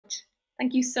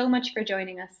Thank you so much for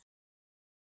joining us.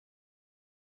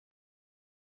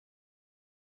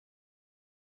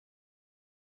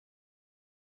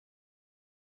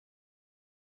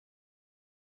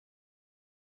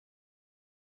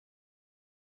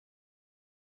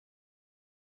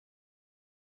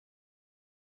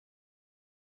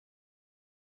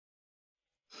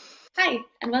 Hi,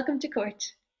 and welcome to Cúirt.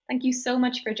 Thank you so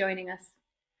much for joining us.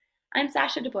 I'm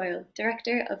Sacha de Boyle,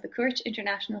 Director of the Cúirt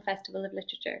International Festival of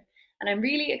Literature, and I'm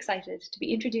really excited to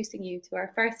be introducing you to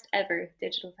our first ever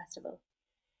digital festival.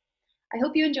 I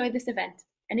hope you enjoyed this event,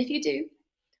 and if you do,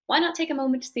 why not take a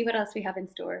moment to see what else we have in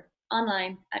store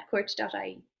online at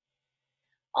cúirt.ie.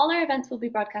 All our events will be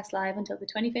broadcast live until the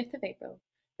 25th of April,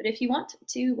 but if you want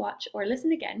to watch or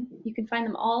listen again, you can find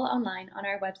them all online on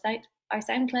our website, our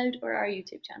SoundCloud, or our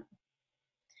YouTube channel.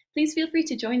 Please feel free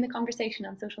to join the conversation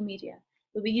on social media.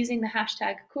 We'll be using the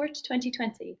hashtag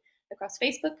Cúirt2020 across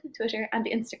Facebook, Twitter, and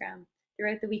Instagram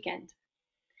throughout the weekend.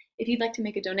 If you'd like to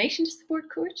make a donation to support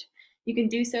Cúirt, you can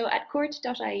do so at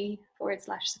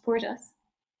cúirt.ie/support us.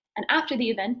 And after the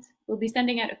event, we'll be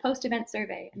sending out a post-event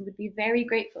survey and would be very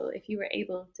grateful if you were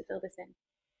able to fill this in.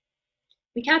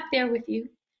 We can't be there with you,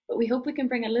 but we hope we can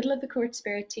bring a little of the Cúirt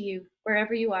spirit to you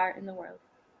wherever you are in the world.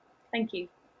 Thank you.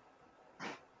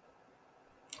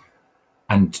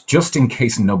 And just in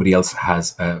case nobody else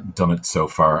has done it so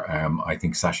far, I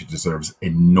think Sacha deserves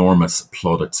enormous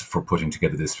plaudits for putting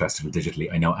together this festival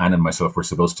digitally. I know Anne and myself were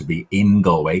supposed to be in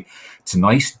Galway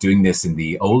tonight, doing this in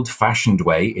the old-fashioned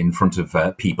way in front of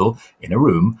people in a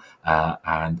room.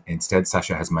 And instead,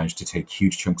 Sacha has managed to take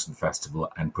huge chunks of the festival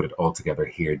and put it all together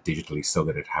here digitally so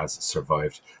that it has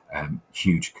survived.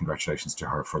 Huge congratulations to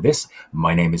her for this.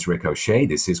 My name is Rick O'Shea.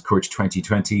 This is Cúirt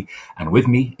 2020. And with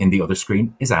me in the other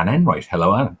screen is Anne Enright.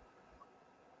 Hello, Anne.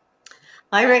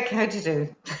 Hi, Rick. How do you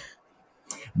do?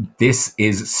 This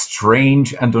is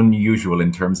strange and unusual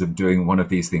in terms of doing one of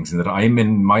these things, in that I'm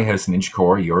in my house in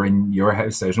Inchcore, you're in your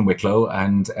house out in Wicklow,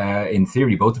 and in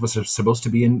theory, both of us are supposed to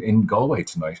be in Galway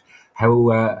tonight. How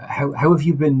have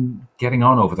you been getting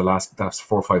on over the last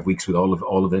 4 or 5 weeks with all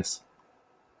of this?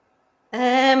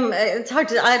 It's hard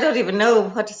to, I don't even know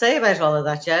what to say about all of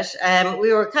that yet.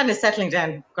 We were kind of settling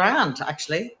down grand,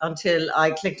 actually, until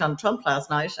I clicked on Trump last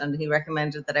night and he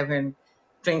recommended that everyone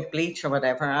drink bleach or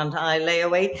whatever. And I lay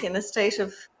awake in a state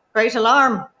of great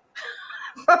alarm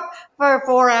for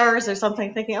 4 hours or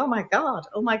something, thinking, oh my God,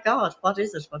 what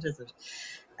is it? What is it?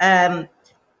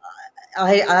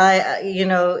 You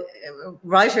know,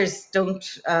 writers don't,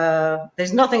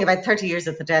 there's nothing about 30 years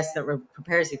at the desk that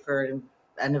prepares you for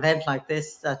an event like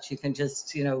this, that you can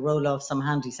just, you know, roll off some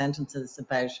handy sentences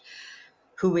about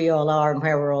who we all are and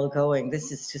where we're all going.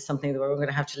 This is just something that we're going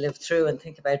to have to live through and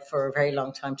think about for a very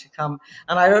long time to come.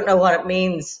 And I don't know what it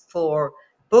means for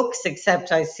books,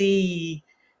 except I see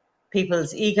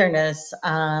people's eagerness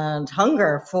and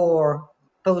hunger for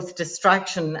both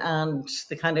distraction and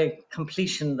the kind of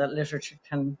completion that literature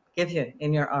can give you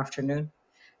in your afternoon,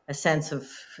 a sense of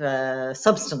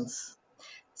substance.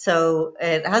 So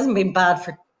it hasn't been bad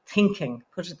for thinking,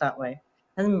 put it that way.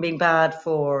 It hasn't been bad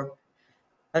for,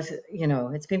 you know,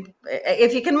 it's been,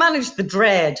 if you can manage the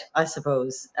dread, I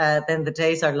suppose, then the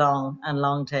days are long, and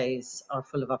long days are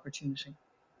full of opportunity.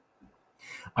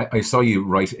 I saw you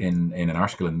write in an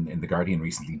article in The Guardian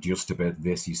recently just about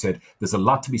this. You said there's a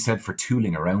lot to be said for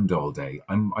tooling around all day.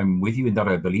 I'm with you in that.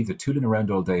 I believe that tooling around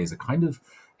all day is a kind of,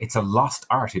 it's a lost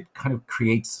art. It kind of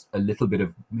creates a little bit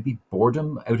of maybe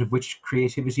boredom out of which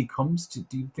creativity comes. Do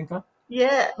you think that?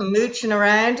 Yeah, mooching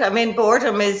around. I mean,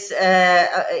 boredom is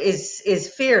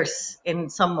fierce in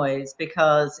some ways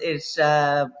because it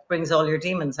brings all your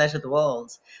demons out of the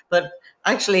walls. But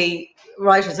actually,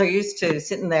 writers are used to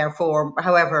sitting there for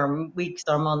however weeks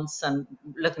or months and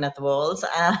looking at the walls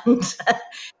and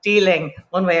dealing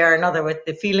one way or another with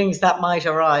the feelings that might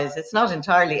arise. It's not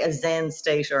entirely a Zen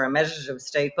state or a meditative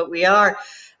state, but we are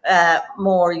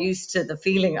more used to the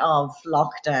feeling of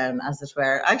lockdown, as it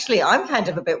were. Actually, I'm kind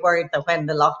of a bit worried that when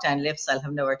the lockdown lifts, I'll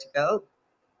have nowhere to go.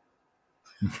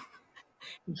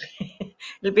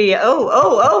 It'll be,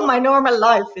 my normal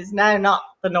life is now not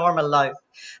the normal life.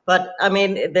 But I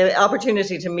mean, the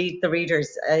opportunity to meet the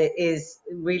readers is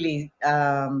really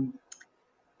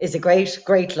is a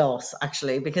great loss,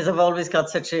 actually, because I've always got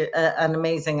such an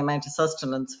amazing amount of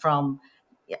sustenance from.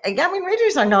 I mean,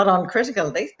 readers are not uncritical.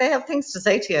 They have things to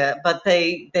say to you, but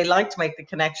they like to make the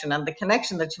connection, and the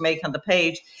connection that you make on the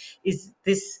page is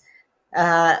this.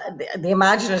 The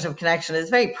imaginative connection is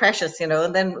very precious, you know,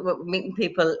 and then meeting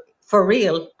people for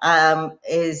real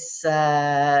is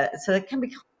so it can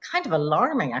be kind of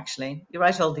alarming, actually. You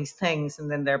write all these things and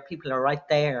then there are people who are right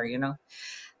there, you know.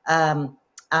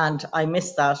 And I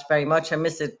miss that very much. I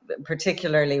miss it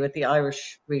particularly with the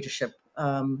Irish readership,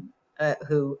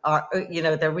 who are,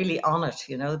 they're really on it,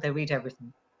 they read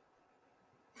everything.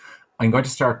 I'm going to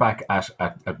start back at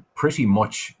pretty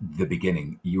much the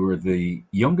beginning. You were the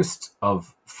youngest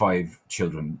of 5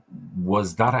 children.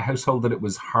 Was that a household that it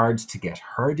was hard to get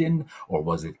heard in, or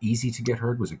was it easy to get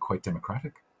heard? Was it quite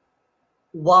democratic?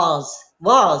 You're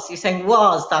saying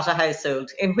was that a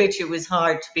household in which it was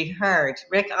hard to be heard?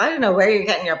 Rick, I don't know where you're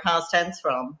getting your past tense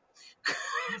from.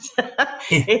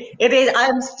 It is.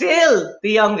 I'm still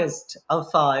the youngest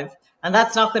of 5, and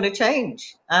that's not going to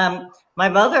change. My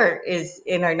mother is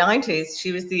in her 90s.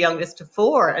 She was the youngest of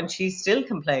 4, and she still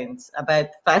complains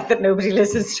about the fact that nobody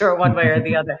listens to her one way or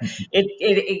the other.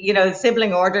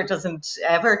 Sibling order doesn't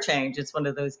ever change. It's one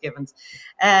of those givens.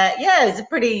 It's a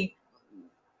pretty.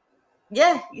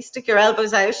 Yeah, you stick your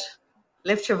elbows out,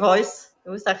 lift your voice. It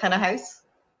was that kind of house.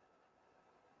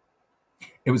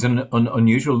 It was an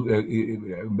unusual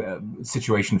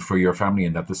situation for your family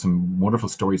in that there's some wonderful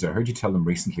stories. I heard you tell them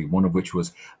recently, one of which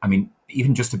was,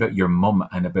 even just about your mum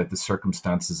and about the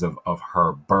circumstances of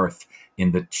her birth,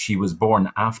 in that she was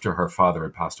born after her father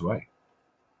had passed away.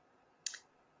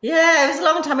 Yeah, it was a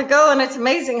long time ago, and it's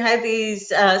amazing how these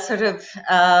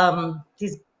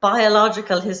these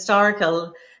biological,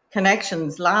 historical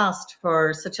connections last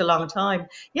for such a long time.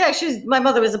 Yeah, my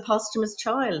mother was a posthumous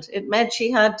child. It meant she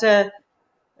had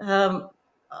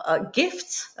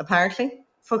gifts, apparently,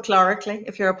 folklorically,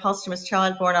 if you're a posthumous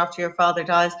child born after your father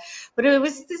dies. But it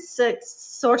was this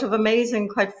sort of amazing,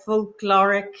 quite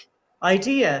folkloric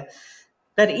idea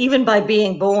that even by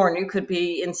being born, you could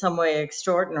be in some way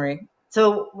extraordinary.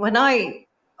 So when I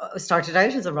started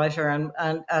out as a writer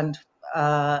and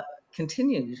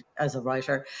continued as a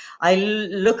writer, I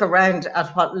look around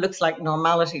at what looks like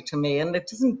normality to me, and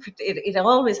it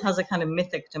always has a kind of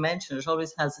mythic dimension. It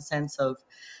always has a sense of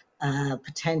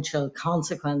potential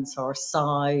consequence or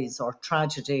size or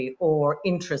tragedy or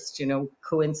interest,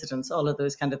 coincidence, all of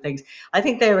those kind of things. I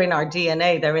think they're in our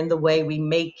DNA. They're in the way we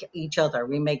make each other.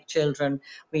 We make children,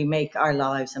 we make our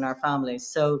lives and our families.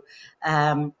 So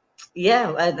that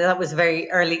was a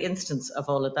very early instance of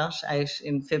all of that out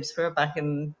in Phibsborough back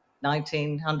in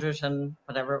 1900 and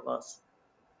whatever it was.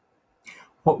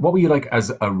 What were you like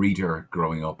as a reader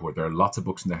growing up? Were there lots of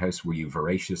books in the house? Were you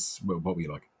voracious? What were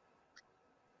you like?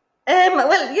 Irish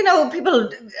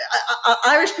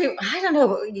people, I don't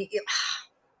know.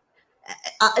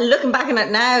 Looking back on it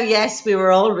now, yes, we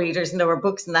were all readers and there were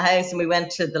books in the house, and we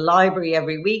went to the library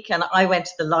every week, and I went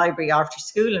to the library after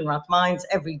school in Rathmines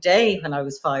every day when I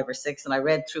was 5 or 6, and I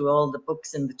read through all the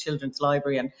books in the children's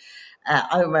library, and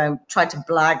I tried to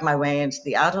blag my way into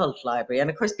the adult library. And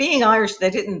of course, being Irish, they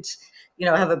didn't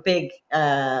have a big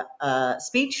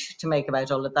speech to make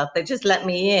about all of that. They just let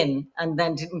me in and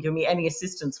then didn't give me any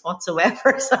assistance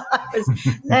whatsoever. So I was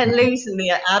then loose in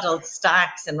the adult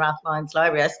stacks in Rathmines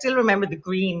Library. I still remember the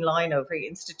green lino, very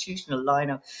institutional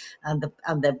lino, and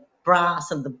the brass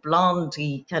and the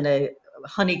blondie kind of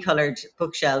honey-coloured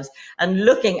bookshelves, and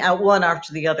looking at one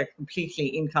after the other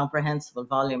completely incomprehensible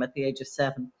volume at the age of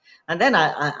 7. And then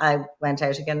I went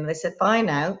out again and they said, bye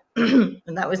now.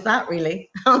 And that was that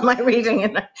really, on my reading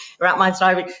in Rathmines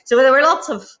Library. So there were lots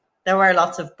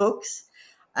of books.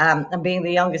 And being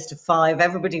the youngest of 5,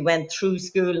 everybody went through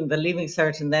school and the Leaving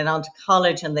Cert and then on to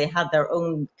college, and they had their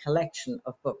own collection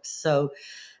of books. So,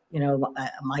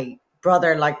 my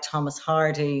brother liked Thomas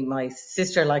Hardy, my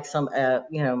sister liked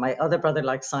my other brother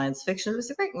liked science fiction. It was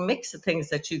a great mix of things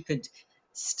that you could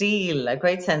steal, a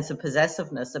great sense of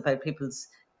possessiveness about people's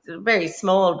very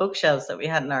small bookshelves that we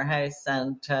had in our house,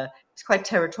 and it's quite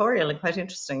territorial and quite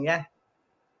interesting. Yeah,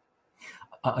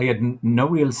 I had no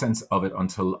real sense of it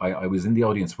until I was in the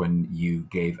audience when you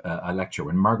gave a lecture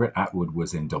when Margaret Atwood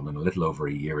was in Dublin a little over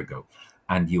a year ago,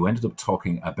 and you ended up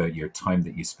talking about your time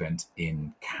that you spent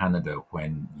in Canada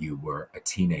when you were a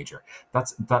teenager.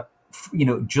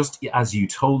 Just as you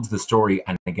told the story,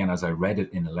 and again as I read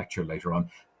it in a lecture later on,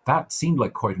 that seemed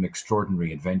like quite an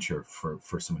extraordinary adventure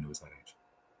for someone who was that age.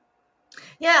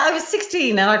 Yeah, I was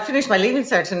 16 and I'd finished my Leaving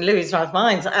Cert in Louis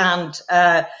Rathmines, and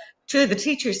two of the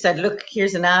teachers said, look,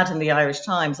 here's an ad in the Irish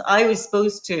Times. I was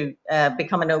supposed to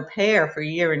become an au pair for a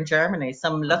year in Germany.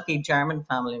 Some lucky German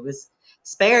family was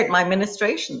spared my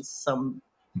ministrations. Some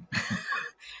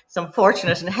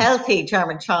fortunate and healthy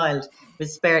German child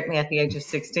was spared me at the age of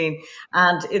 16.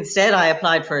 And instead I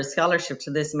applied for a scholarship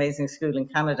to this amazing school in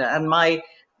Canada. And my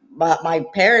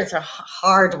parents are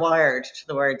hardwired to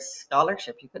the word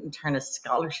scholarship. You couldn't turn a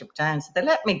scholarship down. So they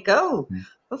let me go.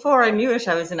 Before I knew it,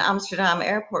 I was in Amsterdam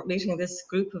airport meeting this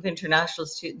group of international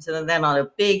students, and then on a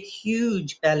big,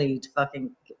 huge bellied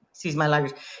fucking excuse my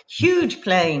language, huge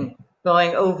plane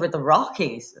going over the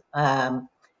Rockies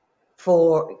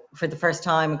for the first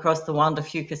time across the Wanda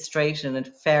Fuca Strait in a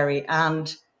ferry,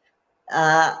 and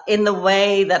in the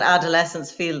way that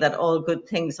adolescents feel that all good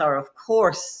things are, of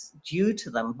course, due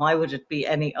to them. Why would it be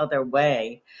any other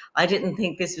way? I didn't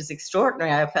think this was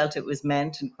extraordinary. I felt it was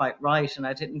meant and quite right, and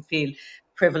I didn't feel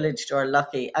privileged or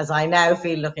lucky, as I now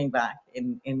feel looking back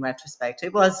in retrospect.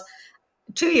 It was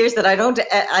 2 years that I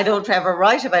don't ever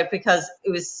write about, because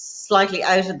it was slightly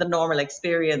out of the normal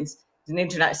experience.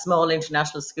 It's an small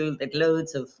international school. They had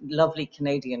loads of lovely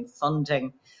Canadian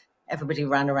funding. Everybody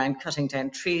ran around cutting down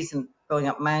trees and going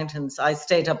up mountains. I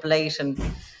stayed up late and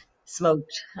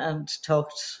smoked and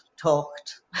talked.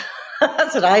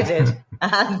 That's what I did.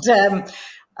 And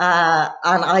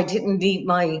I didn't need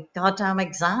my goddamn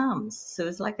exams. So it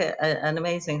was like an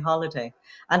amazing holiday.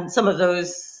 And some of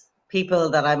those people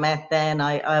that I met then,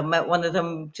 I met one of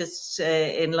them just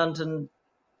in London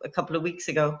a couple of weeks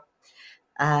ago.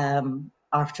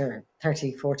 After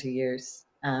 30, 40 years,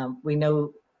 we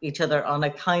know each other on a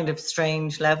kind of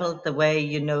strange level, the way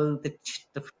you know the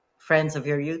friends of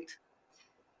your youth,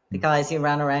 the guys you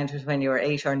ran around with when you were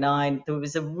 8 or 9. There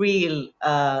was a real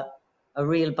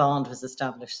bond was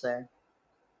established there.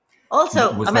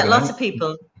 Also, I met lots of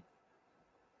people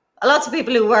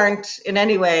who weren't in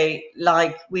any way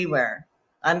like we were,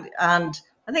 and I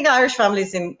think Irish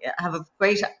families have a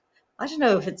great, I don't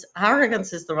know if it's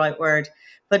arrogance is the right word,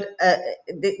 but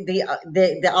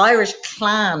the Irish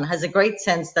clan has a great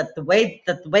sense that the way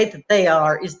that they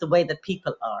are is the way that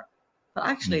people are, but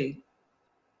actually,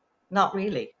 not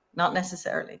really, not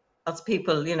necessarily. Lots of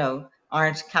people,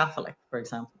 aren't Catholic, for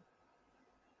example.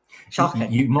 Shocking.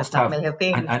 You must have, may have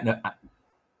been.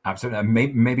 Absolutely.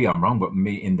 Maybe I'm wrong, but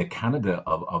in the Canada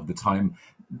of the time,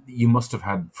 you must have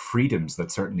had freedoms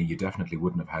that certainly you definitely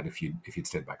wouldn't have had if you'd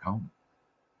stayed back home.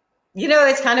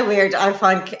 It's kind of weird. I've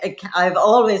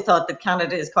always thought that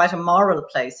Canada is quite a moral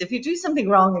place. If you do something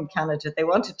wrong in Canada, they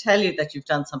want to tell you that you've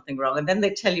done something wrong, and then they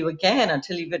tell you again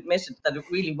until you've admitted that it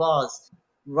really was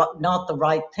not the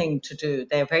right thing to do.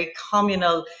 They're very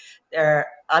communal.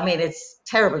 It's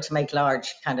terrible to make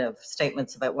large kind of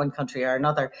statements about one country or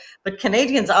another, but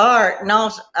Canadians are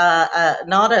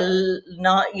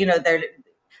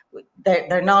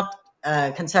they're not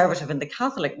conservative in the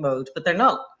Catholic mode, but they're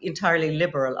not entirely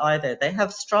liberal either. They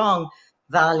have strong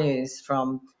values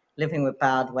from living with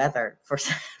bad weather for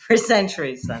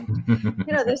centuries, and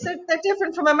they're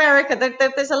different from America.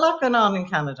 There's a lot going on in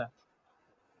Canada.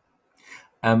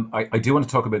 I do want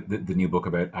to talk about the new book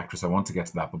about actress. I want to get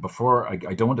to that, but before I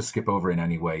don't want to skip over in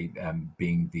any way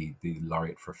being the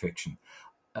laureate for fiction.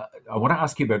 I want to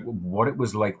ask you about what it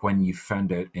was like when you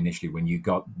found out initially, when you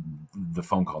got the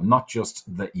phone call, not just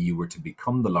that you were to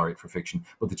become the laureate for fiction,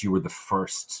 but that you were the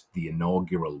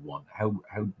inaugural one. How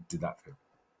did that feel?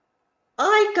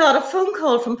 I got a phone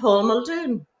call from Paul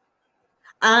Muldoon,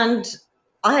 and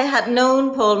I had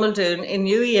known Paul Muldoon in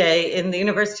UEA in the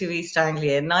University of East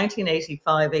Anglia in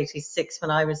 1985-86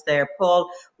 when I was there. Paul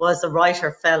was a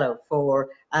writer fellow for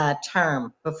a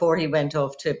term before he went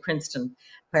off to Princeton,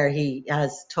 where he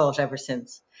has taught ever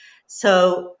since.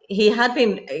 So he had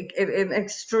been an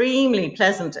extremely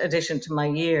pleasant addition to my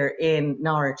year in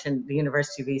Norwich in the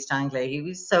University of East Anglia. He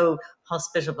was so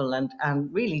hospitable and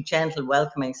really gentle,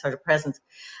 welcoming sort of presence.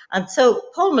 And so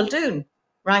Paul Muldoon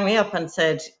rang me up and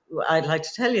said, I'd like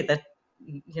to tell you that,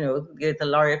 you're the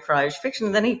laureate for Irish fiction.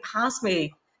 And then he passed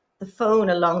me the phone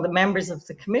along the members of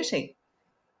the committee.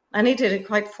 And he did it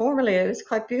quite formally. It was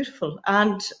quite beautiful.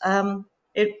 And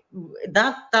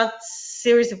that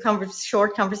series of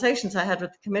short conversations I had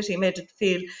with the committee made it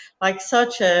feel like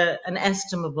such an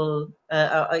estimable,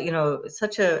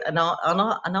 such an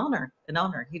honor.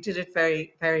 He did it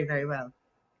very, very, very well.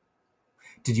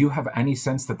 Did you have any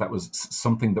sense that was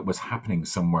something that was happening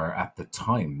somewhere at the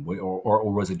time,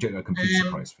 or was it a complete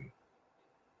surprise for you?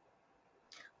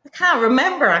 I can't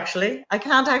remember, actually. I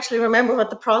can't actually remember what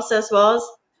the process was.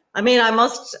 I mean, there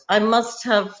must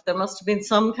have been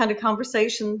some kind of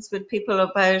conversations with people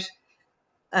about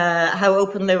how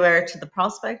open they were to the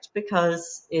prospect,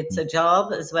 because it's a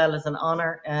job as well as an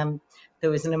honor.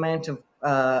 There was an amount of,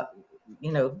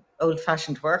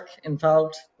 old-fashioned work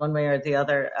involved one way or the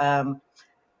other.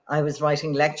 I was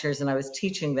writing lectures and I was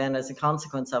teaching then as a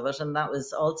consequence of it, and that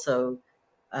was also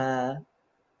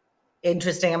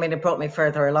interesting. I mean, it brought me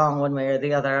further along one way or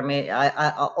the other. I mean,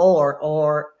 I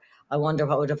wonder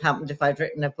what would have happened if I'd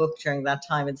written a book during that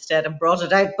time instead and brought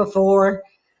it out before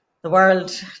the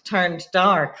world turned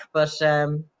dark. But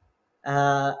if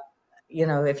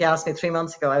you asked me 3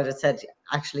 months ago, I would have said,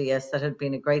 actually, yes, that had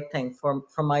been a great thing for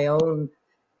my own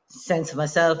sense of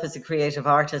myself as a creative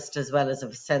artist, as well as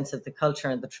a sense of the culture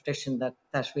and the tradition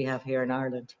that we have here in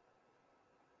Ireland.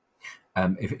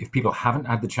 If people haven't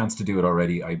had the chance to do it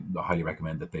already, I highly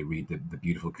recommend that they read the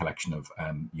beautiful collection of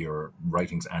your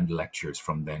writings and lectures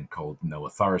from then called No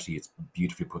Authority. It's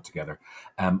beautifully put together.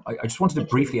 I just wanted to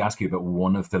briefly ask you about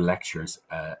one of the lectures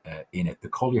in it, the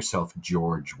Call Yourself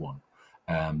George one,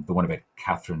 the one about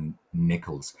Catherine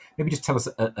Nichols. Maybe just tell us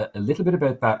a little bit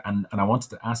about that. And I wanted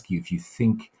to ask you if you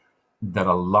think that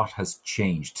a lot has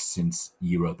changed since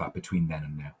you wrote that between then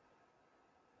and now.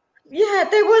 Yeah,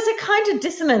 there was a kind of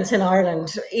dissonance in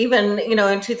Ireland, even, you know,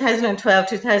 in 2012,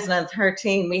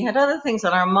 2013. We had other things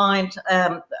on our mind,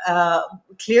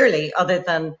 clearly, other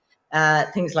than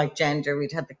things like gender.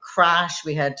 We'd had the crash,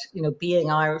 we had, you know,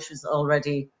 being Irish was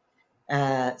already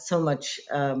so much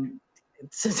to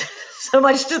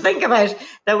think about,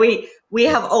 that we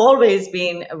have always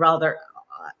been rather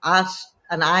at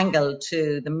an angle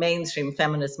to the mainstream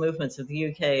feminist movements of the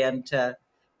UK and the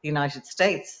United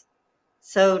States.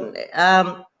 So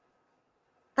that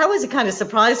was a kind of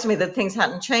surprise to me that things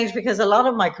hadn't changed, because a lot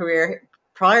of my career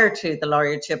prior to the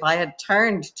laureateship, I had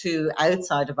turned to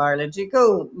outside of Ireland. You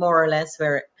go more or less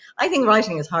where, I think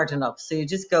writing is hard enough, so you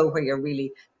just go where you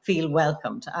really feel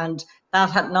welcomed. And that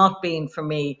had not been for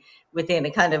me within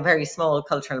a kind of very small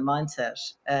cultural mindset,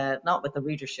 not with the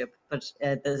readership, but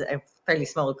there's a fairly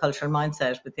small cultural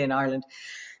mindset within Ireland.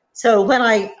 So when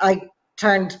I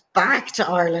turned back to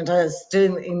Ireland, I was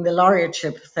doing in the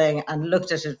laureateship thing and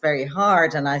looked at it very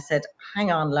hard, and I said,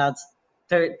 hang on lads,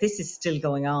 this is still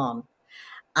going on.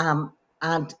 And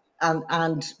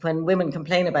when women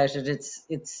complain about it,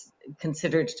 it's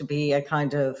considered to be a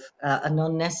kind of an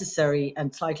unnecessary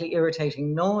and slightly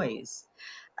irritating noise.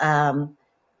 A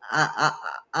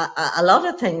lot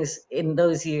of things in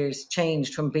those years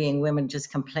changed from being women just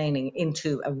complaining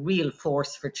into a real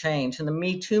force for change. And the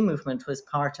Me Too movement was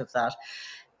part of that.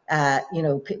 You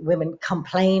know, women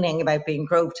complaining about being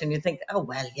groped, and you think, oh,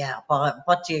 well, yeah, but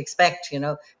what do you expect, you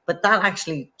know? But that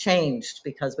actually changed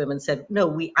because women said, no,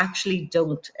 we actually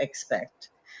don't expect.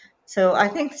 So I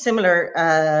think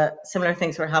similar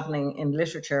things were happening in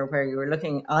literature, where you were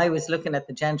I was looking at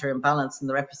the gender imbalance and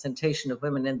the representation of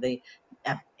women in the,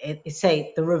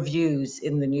 say, the reviews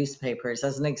in the newspapers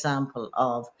as an example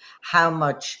of how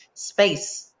much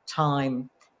space, time,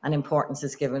 and importance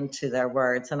is given to their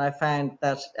words. And I found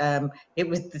that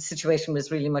the situation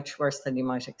was really much worse than you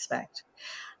might expect.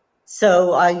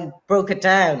 So I broke it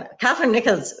down. Catherine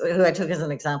Nichols, who I took as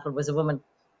an example, was a woman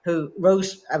who wrote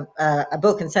a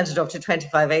book and sent it off to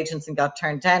 25 agents and got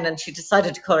turned down. And she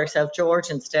decided to call herself George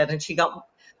instead. And she got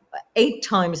 8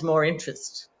 times more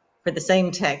interest for the same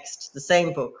text, the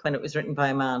same book, when it was written by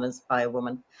a man as by a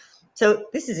woman. So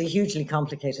this is a hugely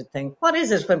complicated thing. What is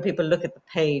it when people look at the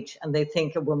page and they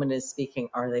think a woman is speaking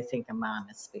or they think a man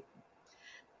is speaking?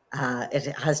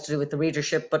 It has to do with the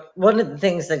readership. But one of the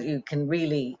things that you can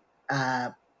really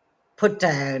put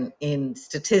down in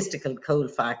statistical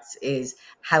cold facts is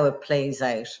how it plays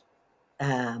out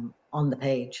on the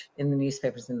page in the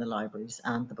newspapers, in the libraries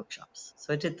and the bookshops.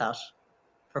 So I did that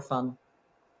for fun.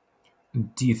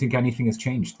 Do you think anything has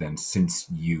changed then since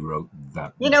you wrote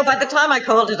that? You know, by the time I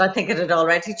called it, I think it had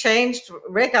already changed.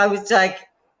 Rick, I was like,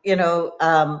 you know,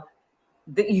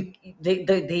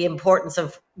 the importance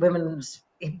of women's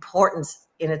importance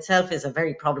in itself is a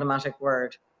very problematic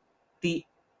word. The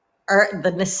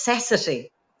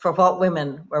necessity for what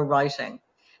women were writing,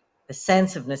 the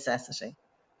sense of necessity,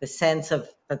 the sense of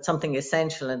that something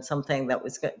essential and something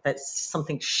that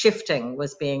something shifting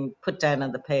was being put down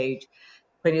on the page.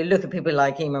 When you look at people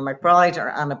like Emer McBride or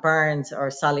Anna Burns or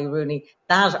Sally Rooney,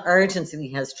 that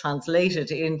urgency has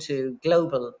translated into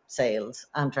global sales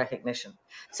and recognition.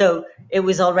 So it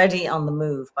was already on the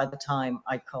move by the time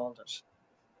I called it.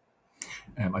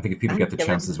 I think if people get the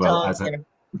chance as well as a...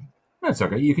 That's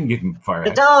okay. You can fire the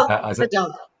ahead. Dog. The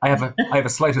dog. I have a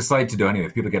slight aside to do anyway.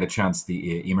 If people get a chance,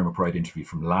 the Emer McBride interview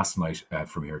from last night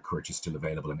from here at Cúirt is still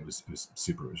available, and it was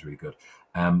super. It was really good.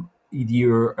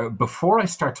 Before I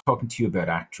start talking to you about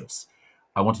actress,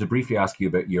 I wanted to briefly ask you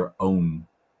about your own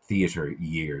theatre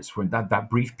years, when that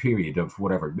brief period of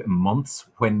whatever months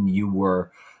when you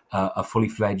were a fully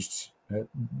fledged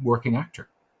working actor.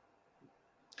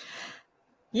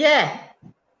 Yeah.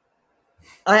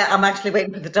 I'm actually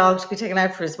waiting for the dog to be taken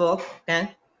out for his walk. Yeah.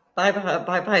 Bye,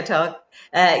 dog.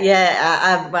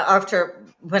 After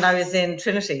when I was in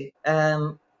Trinity,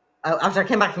 after I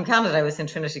came back from Canada, I was in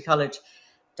Trinity College,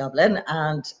 Dublin,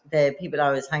 and the people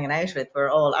I was hanging out with were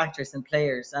all actors and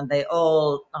players, and they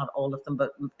all, not all of them,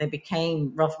 but they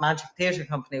became Rough Magic Theatre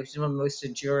Company, which is one of the most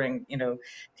enduring,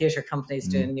 theatre companies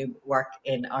doing new work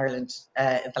in Ireland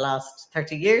in the last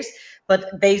 30 years.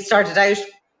 But they started out,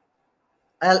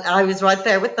 I was right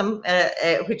there with them,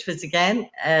 which was again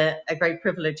a great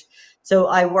privilege. So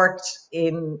I worked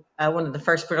in one of the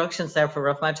first productions there for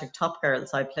Rough Magic, Top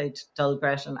Girls. I played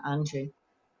Dulgret and Angie.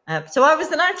 So I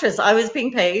was an actress. I was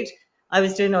being paid. I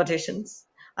was doing auditions.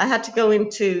 I had to go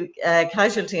into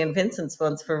Casualty and Vincent's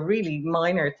once for a really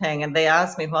minor thing, and they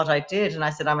asked me what I did, and I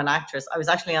said, I'm an actress. I was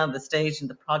actually on the stage in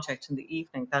the project in the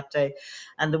evening that day,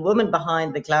 and the woman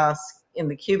behind the glass in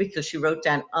the cubicle, she wrote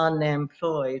down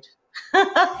unemployed.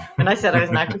 And I said I was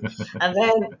an actress. And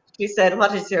then she said,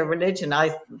 what is your religion?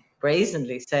 I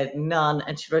brazenly said none,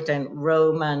 and she wrote down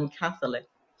Roman Catholic.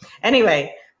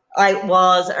 Anyway, I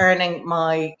was earning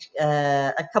my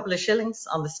a couple of shillings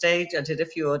on the stage. I did a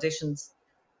few auditions.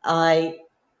 I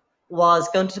was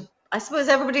going to, I suppose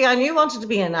everybody I knew wanted to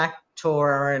be an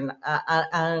actor, and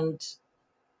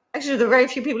actually there were very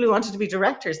few people who wanted to be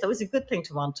directors. That was a good thing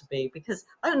to want to be, because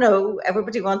I don't know,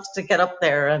 everybody wants to get up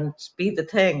there and be the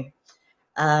thing.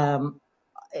 I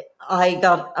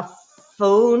got a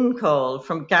phone call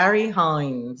from Gary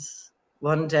Hines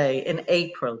one day in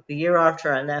April, the year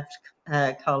after I left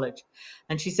college,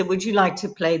 and she said, would you like to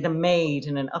play the maid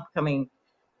in an upcoming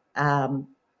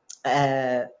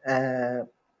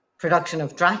production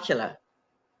of Dracula?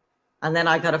 And then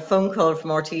I got a phone call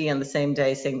from RTE on the same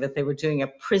day saying that they were doing a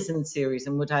prison series,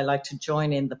 and would I like to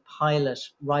join in the pilot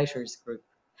writers group?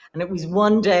 And it was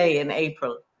one day in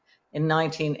April in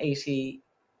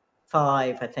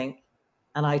 1985, I think,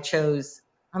 and I chose,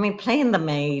 playing the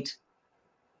maid,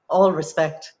 all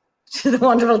respect to the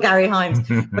wonderful Gary Hines,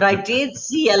 but I did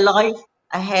see a life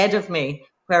ahead of me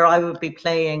where I would be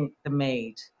playing the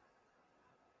maid,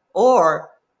 or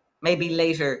maybe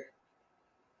later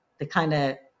the kind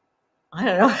of, I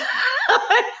don't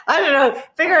know,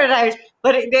 figure it out.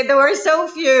 But there were so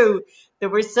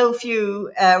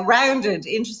few rounded,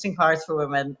 interesting parts for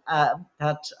women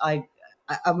that I,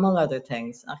 among other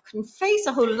things, I couldn't face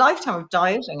a whole lifetime of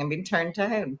dieting and being turned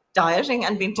down.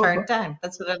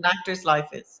 That's what an actor's life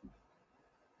is.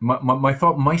 My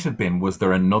thought might have been, was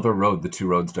there another road, the two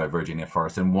roads diverging at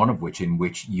first, and one of which in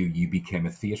which you became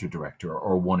a theatre director,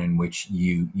 or one in which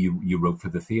you wrote for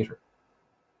the theatre?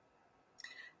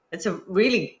 It's a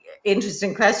really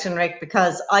interesting question, Rick,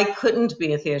 because I couldn't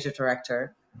be a theatre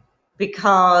director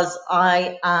because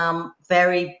I am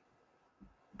very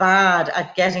bad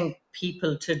at getting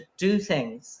people to do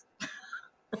things.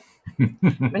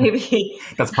 Maybe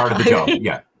that's part of the job.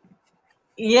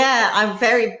 Yeah, I'm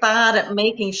very bad at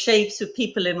making shapes with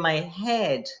people in my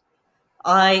head.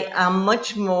 I am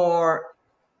much more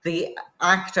the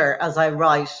actor as I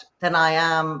write than I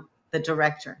am the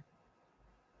director,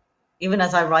 even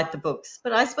as I write the books.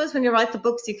 But I suppose when you write the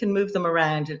books, you can move them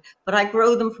around, but I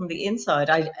grow them from the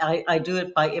inside. I do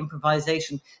it by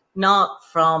improvisation, not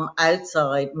from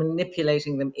outside,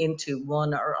 manipulating them into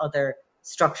one or other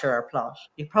structure or plot.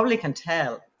 You probably can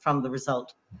tell from the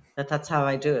result that that's how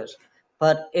I do it.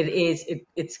 But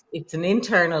it's an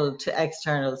internal to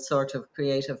external sort of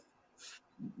creative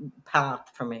path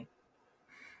for me.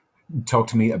 Talk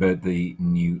to me about the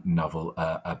new novel,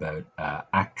 about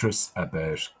actress,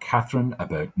 about Catherine,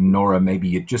 about Nora. Maybe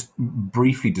you just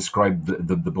briefly describe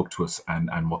the book to us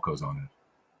and what goes on in it.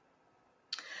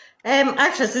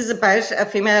 Actress is about a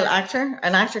female actor,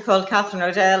 an actor called Catherine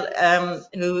O'Dell,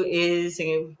 who is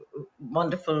a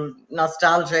wonderful,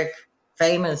 nostalgic,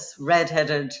 famous,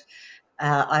 red-headed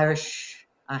Irish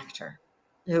actor,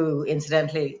 who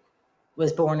incidentally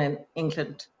was born in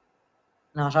England,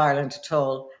 not Ireland at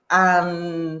all.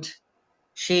 And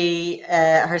she,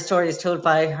 her story is told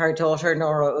by her daughter,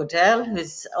 Nora O'Dell,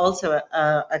 who's also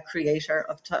a creator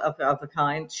of a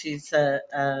kind. She's a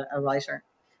writer,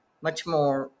 much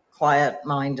more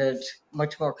quiet-minded,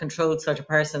 much more controlled sort of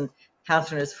person.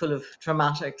 Catherine is full of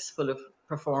dramatics, full of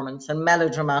performance and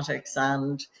melodramatics,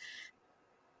 and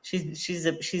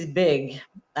she's big.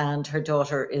 And her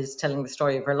daughter is telling the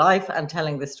story of her life and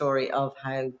telling the story of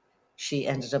how she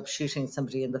ended up shooting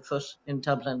somebody in the foot in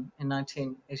Dublin in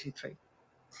 1983.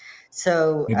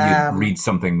 So read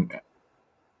something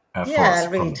for us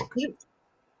from the book.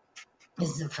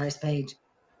 This is the first page.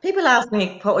 People ask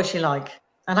me, what was she like?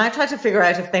 And I try to figure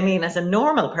out if they mean as a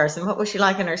normal person, what was she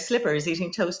like in her slippers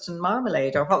eating toast and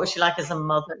marmalade? Or what was she like as a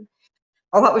mother?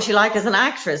 Or what was she like as an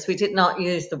actress? We did not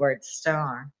use the word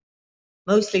star.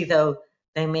 Mostly, though,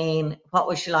 they mean, what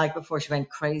was she like before she went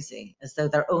crazy? As though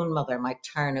their own mother might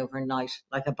turn overnight,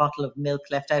 like a bottle of milk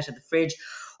left out of the fridge,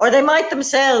 or they might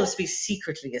themselves be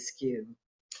secretly askew.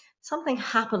 Something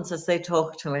happens as they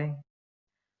talk to me.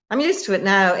 I'm used to it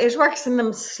now. It works in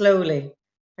them slowly,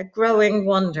 a growing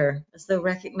wonder, as though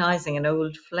recognizing an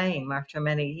old flame after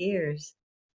many years.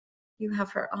 You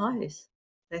have her eyes,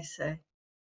 they say.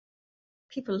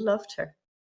 People loved her.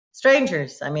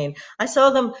 Strangers, I mean. I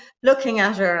saw them looking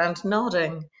at her and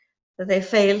nodding, but they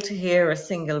failed to hear a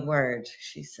single word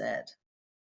she said.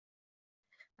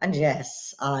 And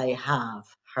yes, I have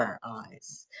her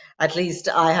eyes. At least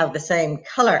I have the same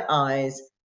colour eyes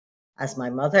as my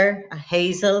mother, a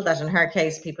hazel that in her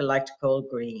case people like to call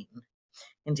green.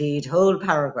 Indeed, whole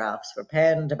paragraphs were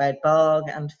penned about bog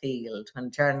and field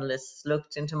when journalists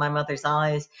looked into my mother's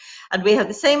eyes, and we have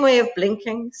the same way of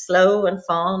blinking, slow and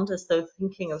fond, as though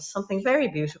thinking of something very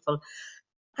beautiful.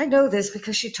 I know this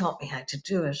because she taught me how to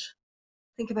do it.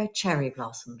 Think about cherry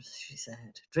blossoms, she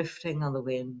said, drifting on the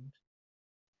wind.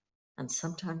 And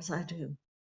sometimes I do.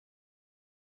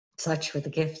 Such were the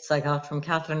gifts I got from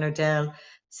Catherine O'Dell,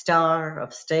 star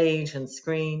of stage and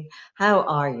screen. How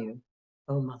are you,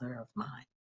 O mother of mine?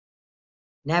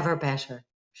 Never better,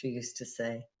 she used to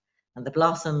say, and the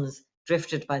blossoms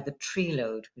drifted by the tree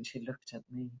load when she looked at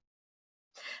me.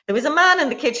 There was a man in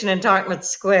the kitchen in Dartmouth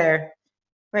Square,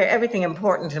 where everything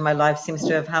important in my life seems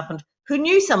to have happened, who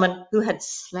knew someone who had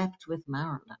slept with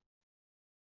Marilyn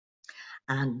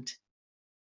and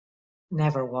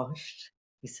never washed,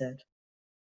 he said.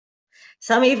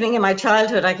 Some evening in my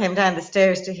childhood, I came down the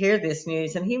stairs to hear this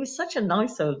news, and he was such a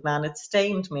nice old man, it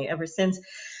stained me ever since.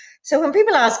 So when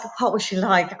people ask, what was she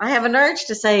like? I have an urge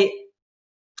to say,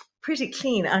 pretty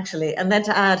clean, actually, and then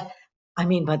to add, I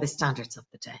mean by the standards of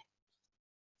the day.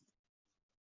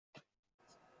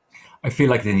 I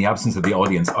feel like in the absence of the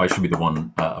audience, I should be the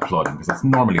one applauding, because that's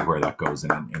normally where that goes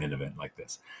in an event like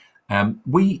this.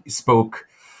 We spoke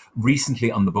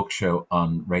recently on the book show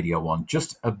on Radio 1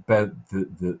 just about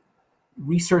the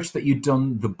research that you'd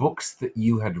done, the books that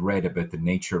you had read about the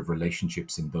nature of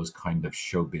relationships in those kind of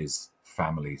showbiz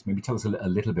families. Maybe tell us a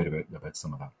little bit about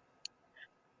some of that.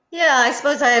 Yeah, I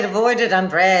suppose I had avoided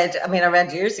and read, I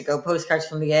read years ago Postcards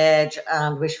from the Edge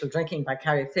and Wishful Drinking by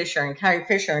Carrie Fisher. And Carrie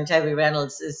Fisher and Debbie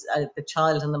Reynolds is the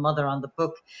child and the mother on the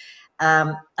book.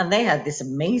 And they had this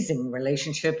amazing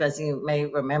relationship. As you may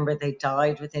remember, they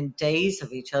died within days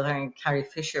of each other. And Carrie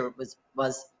Fisher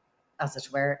was, as it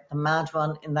were, the mad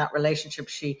one in that relationship.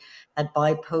 She had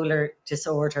bipolar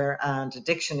disorder and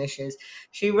addiction issues.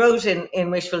 She wrote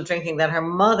in Wishful Drinking that her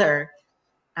mother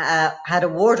had a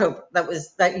wardrobe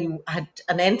that you had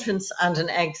an entrance and an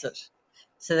exit,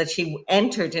 so that she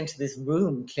entered into this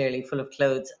room clearly full of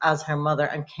clothes as her mother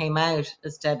and came out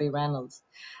as Debbie Reynolds.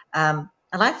 And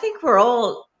I think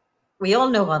we all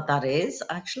know what that is,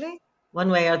 actually, one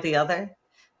way or the other.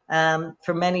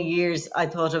 For many years, I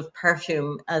thought of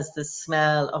perfume as the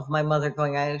smell of my mother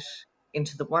going out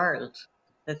into the world.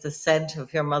 That the scent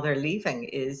of your mother leaving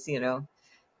is,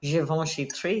 Givenchy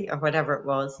 3 or whatever it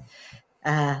was.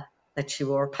 That she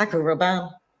wore, Paco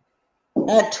Rabanne,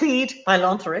 Tweed by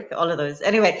Lanthoric, all of those.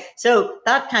 Anyway, so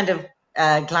that kind of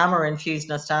glamour-infused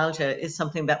nostalgia is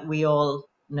something that we all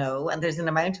know, and there's an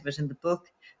amount of it in the book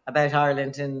about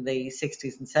Ireland in the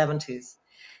 60s and 70s.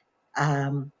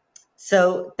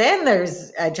 So then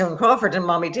there's Joan Crawford and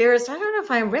Mommy Dearest. I don't know if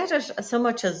I read it so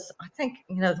much as I think,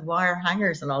 the wire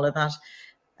hangers and all of that.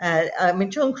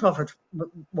 Joan Crawford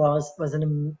was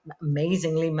an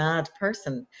amazingly mad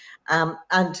person,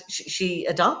 and she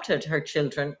adopted her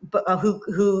children, but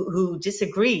who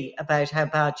disagree about how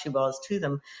bad she was to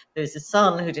them. There's a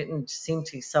son who didn't seem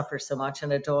to suffer so much,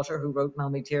 and a daughter who wrote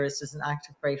Mommy Dearest as an act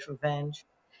of great revenge.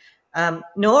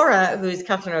 Nora, who is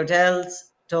Catherine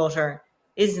O'Dell's daughter,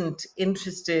 isn't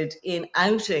interested in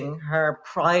outing her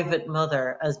private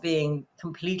mother as being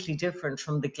completely different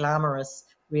from the glamorous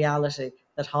reality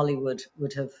that Hollywood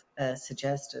would have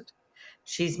suggested.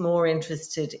 She's more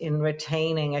interested in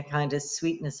retaining a kind of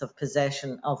sweetness of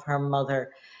possession of her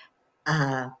mother,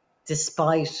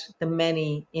 despite the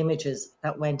many images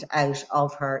that went out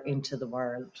of her into the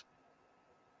world.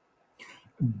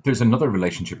 There's another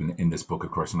relationship in this book,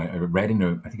 of course, and I read in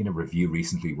a review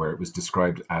recently where it was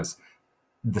described as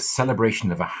the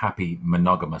celebration of a happy,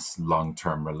 monogamous,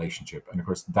 long-term relationship. And of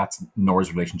course, that's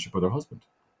Nora's relationship with her husband.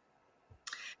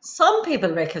 Some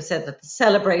people, Rick, have said that the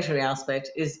celebratory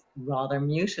aspect is rather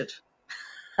muted.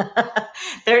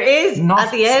 There is not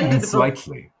at the end of the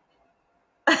slightly.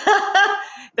 book.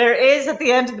 There is at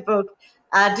the end of the book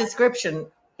a description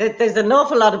that there's an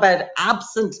awful lot about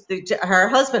her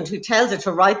husband, who tells her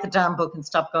to write the damn book and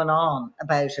stop going on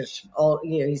about it all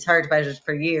year. He's heard about it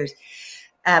for years.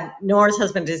 Nora's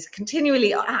husband is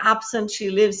continually absent. She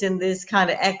lives in this kind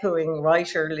of echoing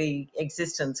writerly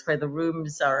existence where the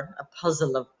rooms are a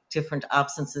puzzle of different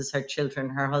absences, her children,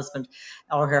 her husband,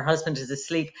 or her husband is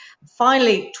asleep.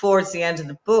 Finally, towards the end of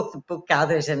the book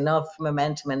gathers enough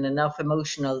momentum and enough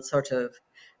emotional sort of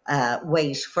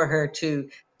weight for her to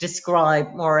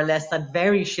describe more or less that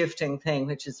very shifting thing,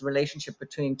 which is the relationship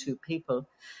between two people.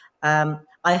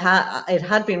 It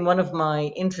had been one of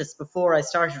my interests before I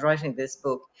started writing this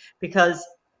book, because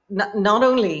not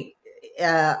only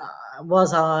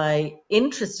was I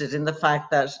interested in the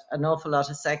fact that an awful lot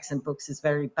of sex in books is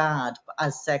very bad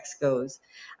as sex goes,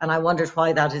 and I wondered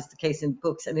why that is the case in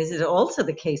books, and is it also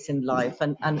the case in life,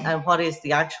 and what is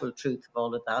the actual truth of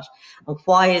all of that, and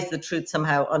why is the truth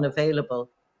somehow unavailable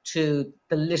to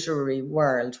the literary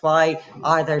world? Why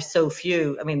are there so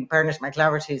few? I mean, Bernard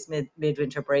McLaverty's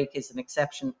Midwinter Break is an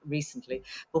exception recently,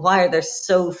 but why are there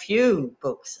so few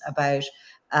books about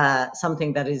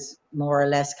something that is more or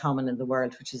less common in the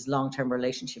world, which is long-term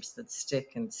relationships that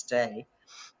stick and stay?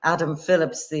 Adam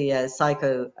Phillips, the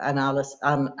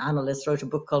psychoanalyst, wrote a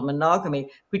book called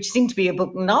Monogamy, which seemed to be a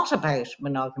book not about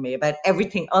monogamy, about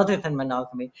everything other than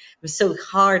monogamy. It was so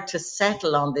hard to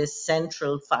settle on this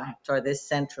central fact or this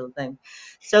central thing.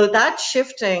 So that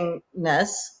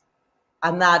shiftingness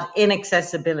and that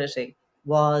inaccessibility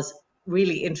was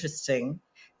really interesting.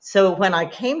 So when I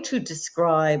came to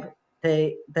describe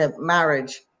the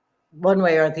marriage, one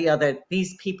way or the other,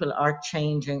 these people are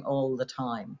changing all the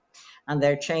time. And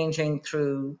they're changing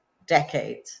through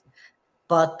decades.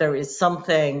 But there is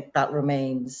something that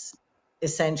remains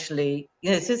essentially,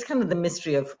 so it's kind of the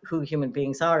mystery of who human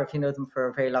beings are if you know them for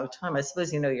a very long time. I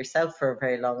suppose you know yourself for a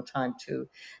very long time too.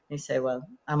 You say, well,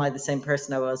 am I the same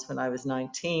person I was when I was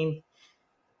 19?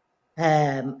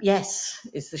 Yes,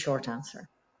 is the short answer.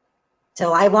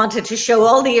 So I wanted to show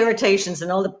all the irritations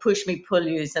and all the push me, pull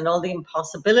yous and all the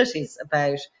impossibilities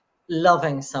about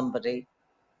loving somebody,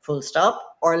 full stop,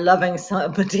 or loving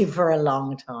somebody for a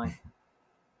long time.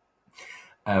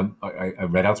 I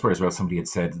read elsewhere as well, somebody had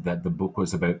said that the book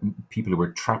was about people who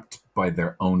were trapped by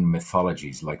their own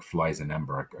mythologies, like flies in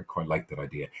amber. I quite like that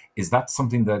idea. Is that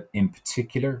something that in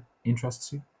particular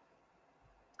interests you?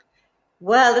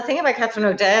 Well, the thing about Catherine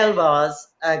O'Dell was,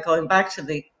 going back to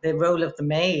the role of the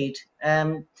maid,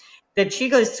 that she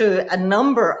goes through a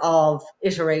number of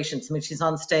iterations. I mean, she's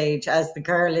on stage as the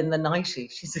girl in the nightie.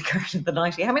 She's a girl in the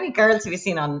nightie. How many girls have you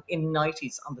seen in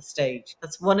nighties on the stage?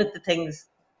 That's one of the things,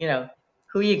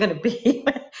 who are you going to be?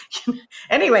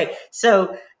 Anyway,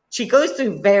 so she goes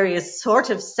through various sort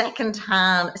of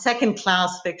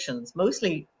second-class fictions,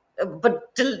 mostly,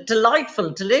 but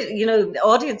delightful.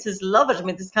 Audiences love it. I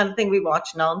mean, this kind of thing we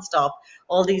watch nonstop,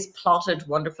 all these plotted,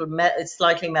 wonderful,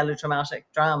 slightly melodramatic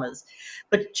dramas.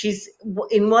 But she's,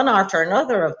 in one art or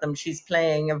another of them, she's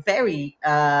playing a very,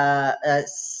 not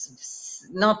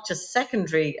just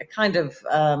secondary, a kind of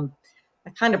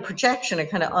projection, a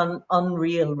kind of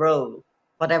unreal role,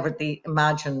 whatever the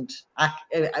imagined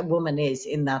woman is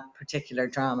in that particular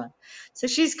drama. So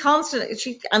she's constant.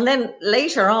 And then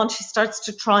later on, she starts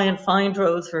to try and find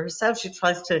roles for herself. She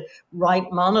tries to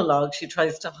write monologues. She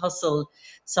tries to hustle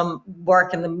some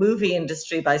work in the movie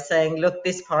industry by saying, look,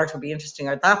 this part will be interesting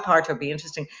or that part will be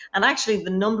interesting. And actually, the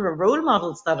number of role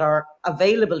models that are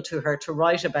available to her to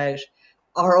write about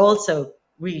are also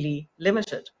really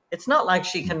limited. It's not like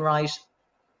she can write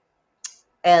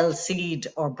El Cid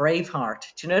or Braveheart.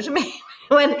 Do you know what I mean?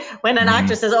 When an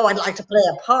actor says, oh, I'd like to play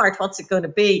a part, what's it going to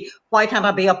be? Why can't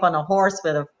I be up on a horse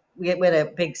with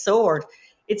a big sword?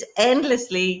 It's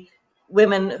endlessly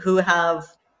women who have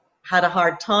had a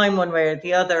hard time one way or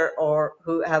the other, or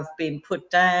who have been put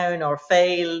down or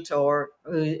failed, or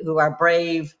who are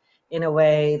brave in a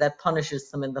way that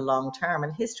punishes them in the long term.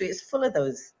 And history is full of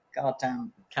those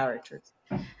goddamn characters.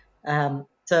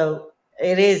 So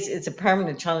it's a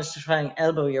permanent challenge to try and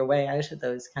elbow your way out of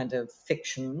those kind of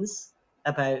fictions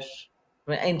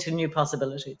into new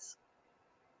possibilities.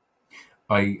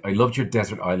 I loved your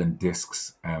Desert Island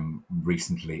Discs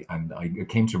recently, and I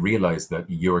came to realize that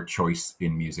your choice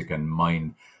in music and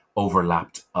mine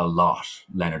overlapped a lot.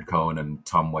 Leonard Cohen and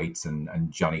Tom Waits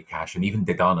and Johnny Cash and even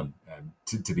Deganon,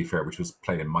 to be fair, which was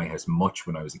played in my house much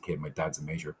when I was a kid. My dad's a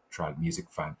major trad music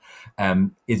fan.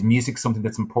 Is music something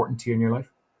that's important to you in your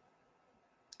life?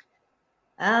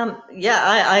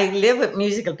 I live with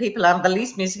musical people. I'm the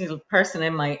least musical person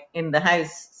in the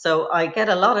house, so I get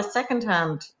a lot of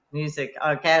secondhand music.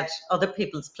 I get other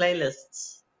people's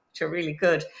playlists, which are really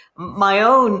good. My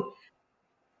own,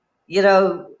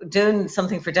 doing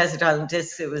something for Desert Island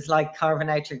Discs, it was like carving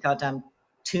out your goddamn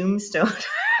tombstone.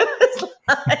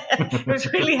 It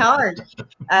was really hard.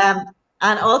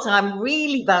 And also, I'm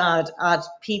really bad at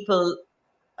people,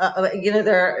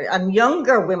 and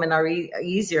younger women are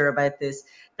easier about this,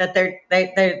 that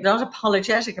they're not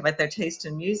apologetic about their taste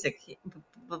in music.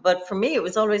 But for me, it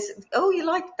was always, oh, you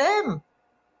like them.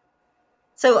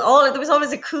 So there was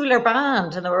always a cooler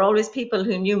band, and there were always people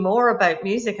who knew more about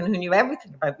music and who knew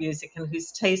everything about music and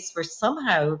whose tastes were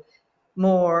somehow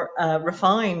more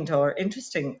refined or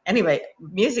interesting. Anyway,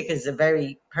 music is a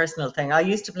very personal thing. I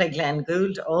used to play Glenn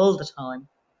Gould all the time,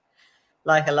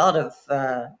 like a lot of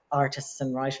artists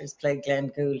and writers played Glenn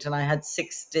Gould, and I had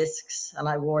 6 discs and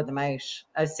I wore them out.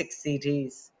 I have 6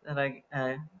 CDs that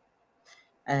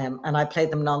and I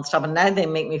played them nonstop, and now they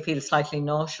make me feel slightly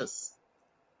nauseous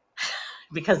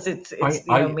because it's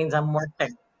means I'm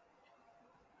working.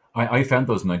 I found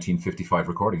those 1955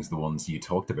 recordings, the ones you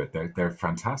talked about. They're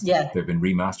fantastic. Yeah. They've been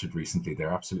remastered recently.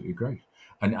 They're absolutely great.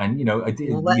 And you know,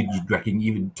 you reckon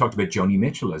you talked about Joni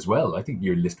Mitchell as well. I think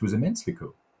your list was immensely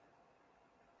cool.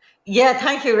 Yeah,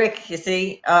 thank you, Rick. You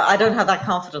see, I don't have that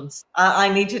confidence. I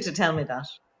need you to tell me that.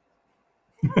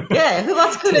 Yeah,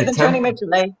 what's cooler than Joni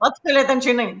Mitchell? Eh? What's cooler than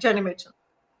Joni Mitchell?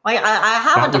 I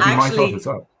haven't actually.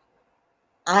 Well.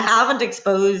 I haven't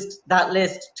exposed that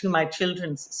list to my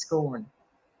children's scorn.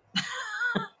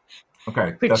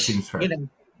 Okay, that seems fair. You know,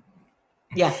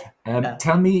 yeah.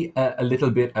 Tell me a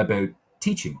little bit about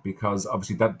teaching, because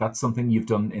obviously that's something you've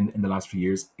done in the last few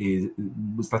years.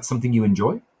 Was that something you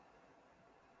enjoy?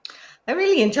 I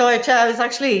really enjoy it. I was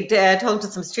actually talking to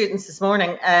some students this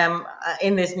morning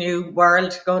in this new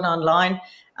world going online,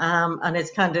 and it's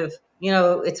kind of,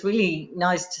 it's really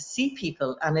nice to see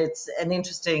people, and it's an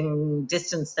interesting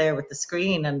distance there with the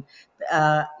screen, and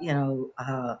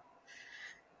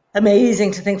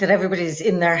amazing to think that everybody's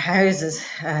in their houses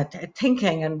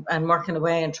thinking and working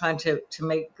away and trying to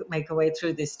make a way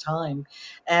through this time.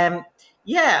 And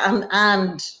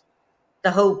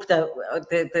the hope that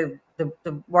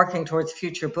the working towards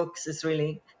future books is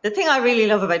really the thing I really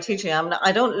love about teaching.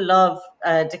 I don't love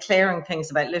declaring things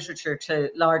about literature to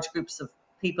large groups of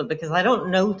people because I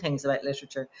don't know things about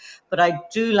literature, but I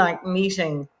do like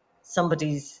meeting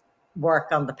somebody's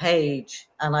work on the page,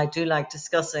 and I do like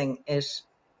discussing it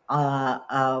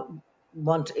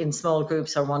in small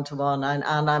groups or one-to-one,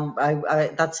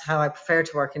 and that's how I prefer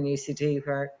to work in UCD,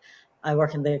 where I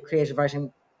work in the creative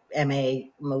writing MA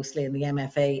mostly, in the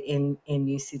MFA in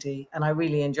UCD, and I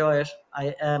really enjoy it.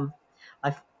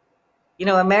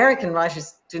 American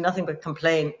writers do nothing but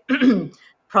complain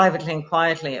privately and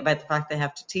quietly about the fact they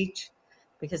have to teach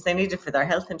because they need it for their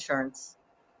health insurance.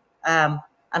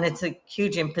 And it's a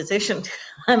huge imposition.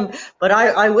 But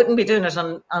I wouldn't be doing it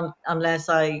unless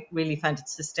I really found it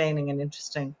sustaining and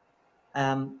interesting.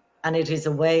 And it is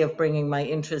a way of bringing my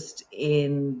interest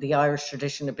in the Irish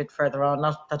tradition a bit further on.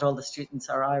 Not that all the students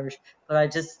are Irish, but I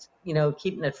just,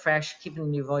 keeping it fresh,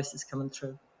 keeping new voices coming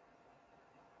through.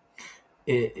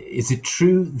 Is it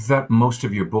true that most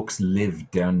of your books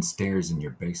live downstairs in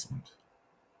your basement?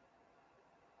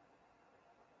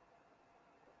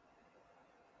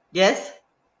 Yes.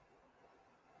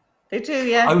 They do,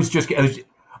 yeah. I was just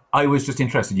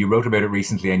interested. You wrote about it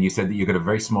recently, and you said that you got a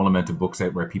very small amount of books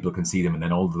out where people can see them, and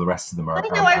then all the rest of them are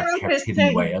kept hidden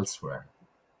away elsewhere.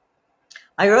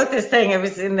 I wrote this thing. I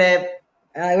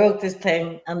wrote this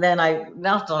thing, and then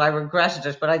not that I regretted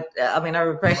it, but I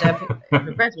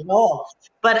regret it all.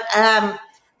 But I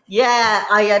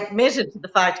admitted to the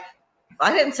fact.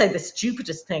 I didn't say the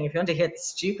stupidest thing. If you want to hear the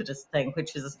stupidest thing,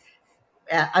 which is.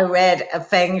 I read a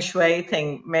feng shui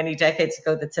thing many decades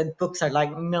ago that said books are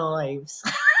like knives.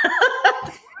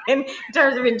 In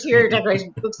terms of interior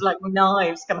decoration, books are like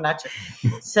knives coming at you.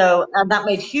 So, and that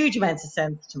made huge amounts of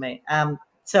sense to me.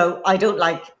 So I don't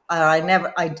like,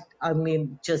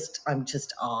 I'm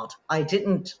just odd. I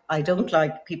don't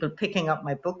like people picking up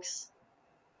my books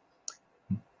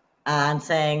and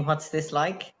saying, what's this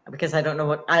like? Because I don't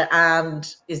know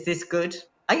and is this good?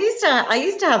 I used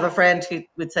to have a friend who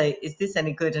would say, is this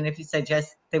any good? And if you said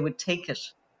yes, they would take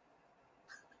it.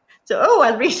 So,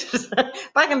 I'll read it.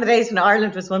 Back in the days when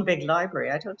Ireland was one big library,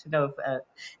 I don't know if,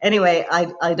 anyway,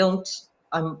 I'm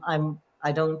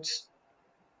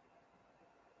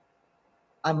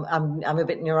a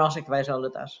bit neurotic about all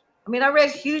of that. I mean, I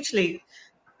read hugely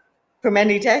for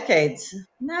many decades.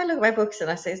 Now I look at my books and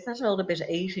I say, is that all a bit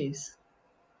 80s?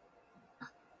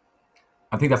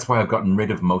 I think that's why I've gotten rid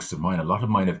of most of mine. A lot of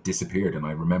mine have disappeared, and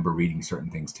I remember reading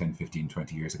certain things 10, 15,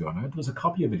 20 years ago, and there's a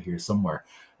copy of it here somewhere,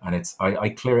 and I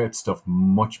clear out stuff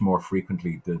much more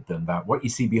frequently than that. What you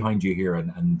see behind you here,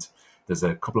 and there's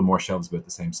a couple of more shelves about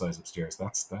the same size upstairs,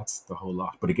 that's the whole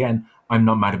lot. But again, I'm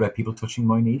not mad about people touching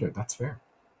mine either. That's fair.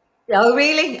 Oh,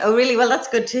 really? Oh, really? Well, that's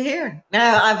good to hear.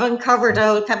 Now I've uncovered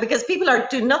because people are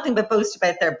do nothing but boast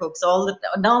about their books all the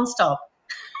non-stop.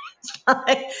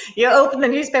 You open the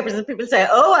newspapers and people say,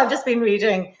 "Oh, I've just been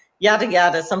reading yada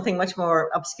yada, something much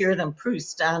more obscure than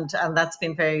Proust," and that's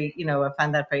been very, I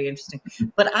found that very interesting.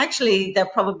 But actually, they're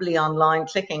probably online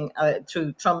clicking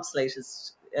through Trump's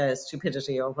latest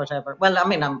stupidity or whatever. Well, I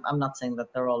mean, I'm not saying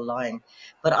that they're all lying,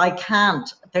 but I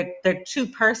can't. They're too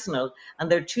personal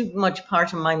and they're too much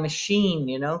part of my machine.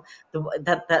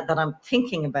 That I'm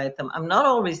thinking about them. I'm not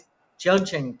always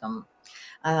judging them,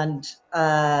 and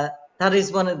that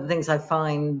is one of the things I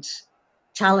find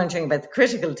challenging about the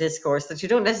critical discourse, that you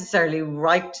don't necessarily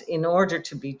write in order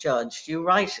to be judged. You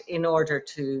write in order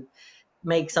to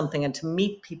make something and to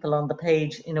meet people on the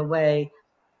page in a way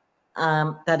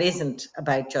that isn't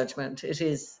about judgment. It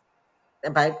is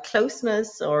about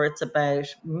closeness, or it's about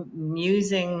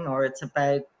musing, or it's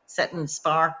about setting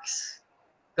sparks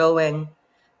going.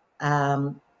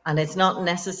 And it's not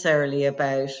necessarily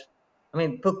about, I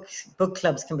mean, book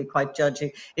clubs can be quite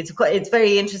judgy. It's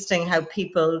very interesting how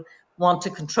people want to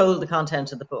control the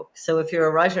content of the book. So if you're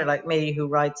a writer like me who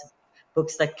writes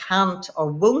books that can't or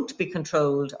won't be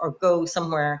controlled, or go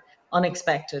somewhere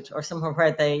unexpected, or somewhere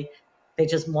where they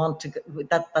just want to go,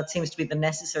 that seems to be the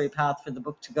necessary path for the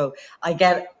book to go, I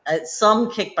get some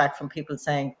kickback from people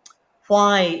saying,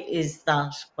 "Why is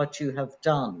that what you have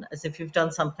done?" As if you've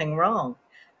done something wrong.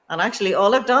 And actually,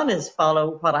 all I've done is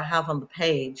follow what I have on the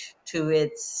page to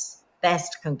its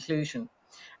best conclusion.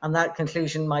 And that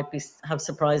conclusion might have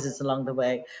surprises along the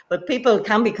way. But people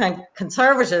can be kind of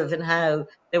conservative in how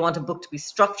they want a book to be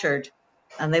structured,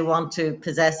 and they want to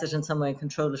possess it in some way and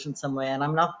control it in some way. And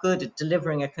I'm not good at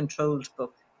delivering a controlled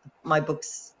book. My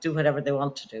books do whatever they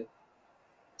want to do,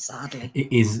 sadly.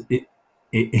 Is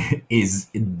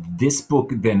this book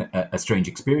then a strange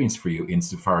experience for you,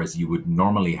 insofar as you would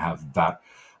normally have that,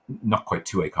 not quite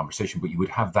two-way conversation, but you would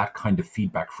have that kind of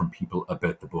feedback from people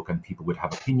about the book, and people would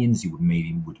have opinions, you would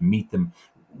meet them.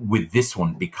 With this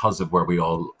one, because of where we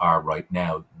all are right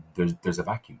now, there's a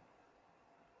vacuum.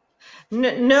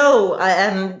 No,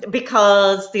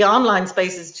 because the online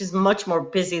space is just much more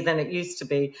busy than it used to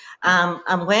be.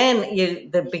 And when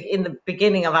in the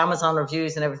beginning of Amazon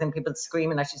reviews and everything, people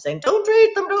screaming at you saying, don't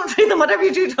read them, whatever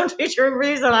you do, don't read your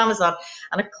reviews on Amazon.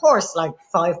 And of course, like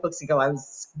 5 books ago, I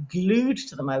was glued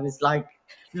to them. I was like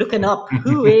looking up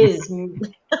who is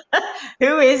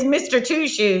Mr. Two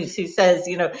Shoes, who says,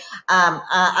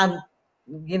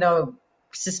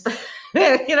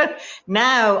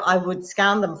 now I would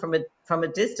scan them from a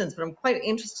distance, but I'm quite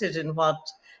interested in what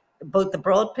both the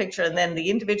broad picture and then the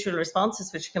individual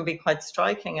responses, which can be quite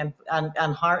striking and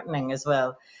heartening as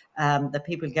well, that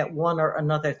people get one or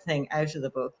another thing out of the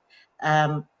book.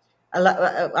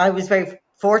 I was very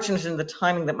fortunate in the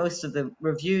timing that most of the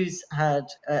reviews had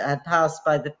passed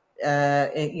by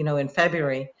in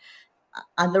February.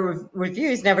 And the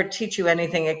reviews never teach you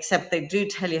anything, except they do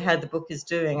tell you how the book is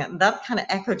doing. And that kind of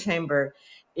echo chamber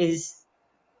is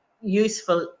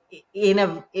useful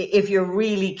if you're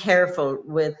really careful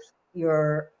with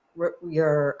your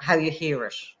how you hear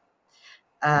it.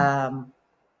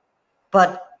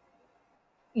 But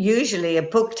usually a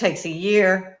book takes a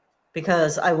year,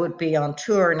 because I would be on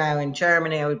tour now in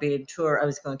Germany. I would be on tour. I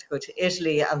was going to go to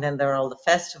Italy, and then there are all the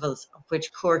festivals, of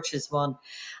which Cúirt is one.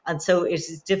 And so it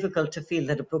is difficult to feel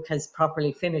that a book has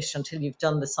properly finished until you've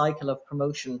done the cycle of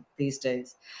promotion these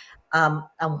days. And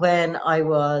when I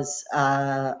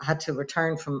had to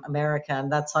return from America,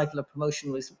 and that cycle of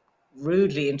promotion was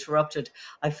rudely interrupted,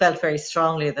 I felt very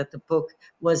strongly that the book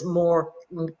was more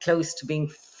close to being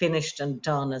finished and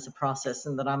done as a process,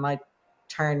 and that I might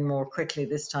turn more quickly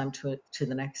this time to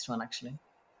the next one, actually.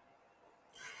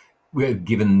 Well,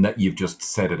 given that you've just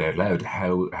said it out loud,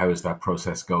 how is that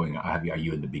process going? Are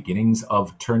you in the beginnings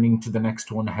of turning to the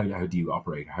next one? How do you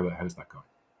operate? How's that going?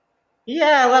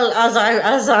 Yeah, well,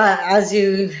 as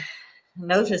you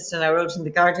noticed, and I wrote in the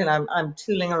Guardian, I'm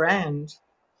tooling around,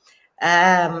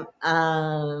 and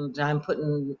I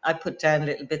put down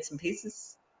little bits and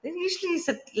pieces. Usually it's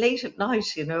late at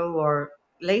night, or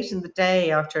late in the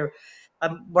day after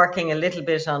I'm working a little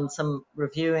bit on some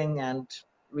reviewing and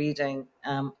reading,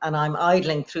 and I'm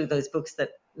idling through those books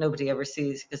that nobody ever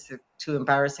sees because they're too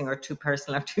embarrassing or too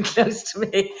personal or too close to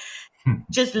me.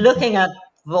 Just looking at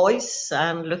voice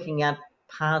and looking at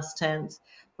past tense.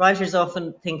 Writers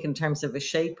often think in terms of a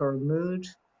shape or a mood.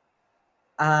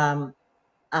 And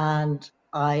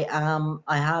I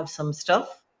have some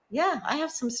stuff. Yeah, I have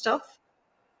some stuff.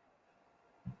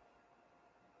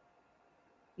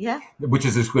 Yeah. Which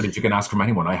is as good as you can ask from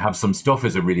anyone. I have some stuff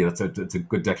is that's a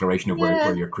good declaration of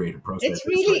where your creative process It's is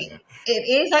right really, now.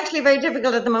 it is actually very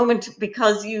difficult at the moment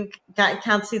because you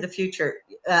can't see the future,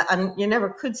 and you never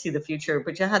could see the future,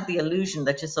 but you had the illusion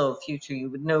that you saw a future.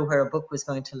 You would know where a book was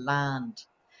going to land.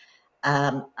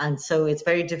 And so it's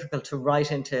very difficult to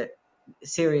write into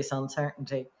serious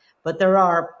uncertainty. But there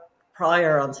are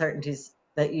prior uncertainties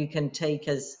that you can take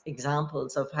as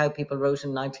examples of how people wrote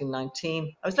in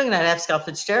 1919. I was looking at F. Scott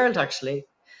Fitzgerald actually,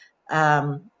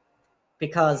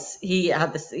 because he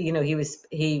had this, you know, he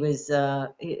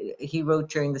wrote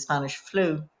during the Spanish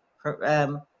flu.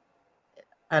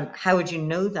 And how would you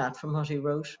know that from what he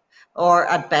wrote? Or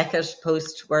at Beckett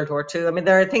post World War II. I mean,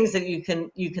 there are things that you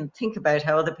can think about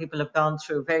how other people have gone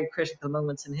through very critical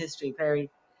moments in history, very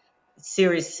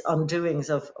serious undoings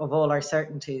of all our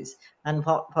certainties, and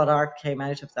what art came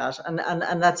out of that.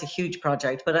 And that's a huge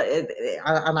project. But and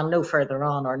I'm no further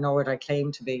on, or nor would I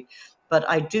claim to be. But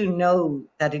I do know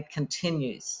that it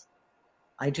continues.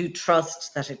 I do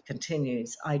trust that it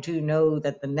continues. I do know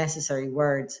that the necessary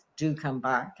words do come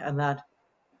back, and that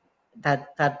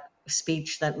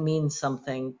speech that means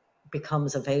something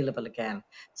becomes available again.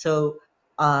 So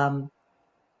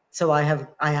so I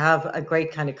have a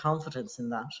great kind of confidence in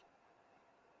that.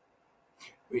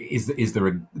 Is there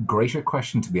a greater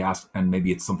question to be asked, and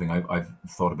maybe it's something I've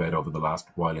thought about over the last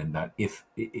while, in that if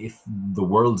the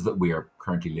world that we are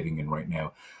currently living in right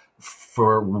now,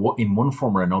 in one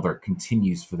form or another,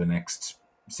 continues for the next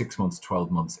 6 months, 12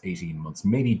 months, 18 months,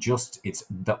 maybe just it's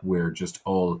that we're just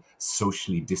all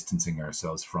socially distancing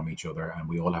ourselves from each other, and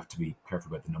we all have to be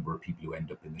careful about the number of people who end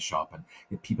up in the shop, and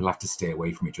people have to stay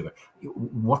away from each other.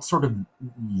 What sort of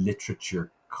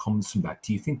literature comes from that?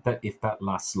 Do you think that if that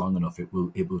lasts long enough, it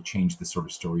will change the sort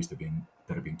of stories that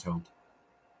are being told?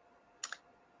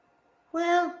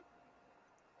 Well,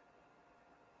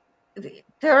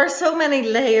 there are so many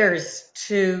layers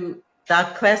to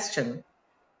that question.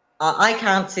 I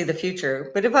can't see the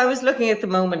future, but if I was looking at the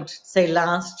moment, say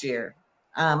last year,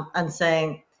 and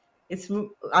saying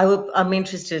I'm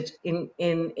interested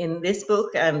in this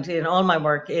book and in all my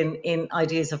work in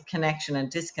ideas of connection and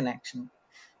disconnection.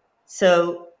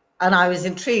 So, and I was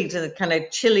intrigued that kind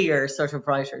of chillier sort of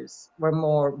writers were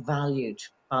more valued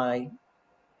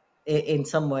in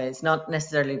some ways, not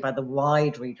necessarily by the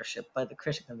wide readership, by the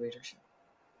critical readership.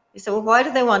 You say, well, why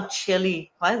do they want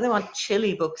chilly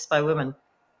books by women?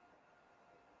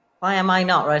 Why am I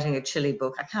not writing a chilly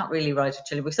book? I can't really write a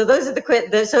chilly book. So those are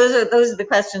the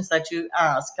questions that you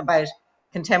ask about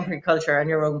contemporary culture and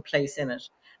your own place in it,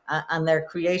 and they're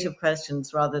creative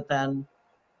questions rather than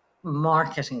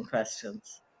marketing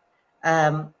questions.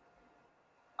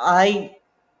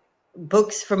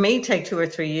 Books for me take 2 or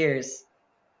 3 years,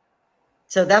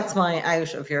 so that's my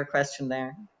out of your question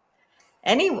there.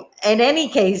 In any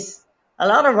case, a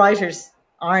lot of writers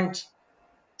aren't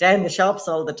down the shops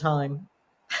all the time.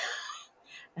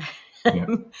 Yeah.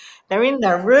 They're in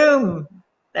their room.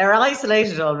 They're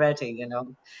isolated already, you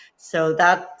know. So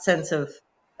that sense of,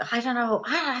 I don't know,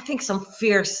 I think some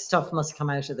fierce stuff must come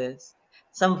out of this.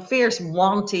 Some fierce,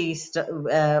 wanty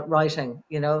writing,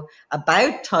 you know,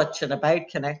 about touch and about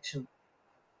connection.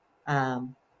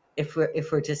 If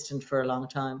we're distant for a long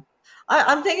time,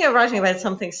 I'm thinking of writing about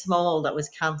something small that was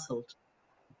cancelled.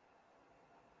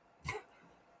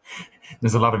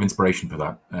 There's a lot of inspiration for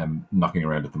that knocking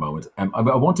around at the moment. I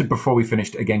wanted, before we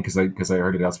finished, again, because I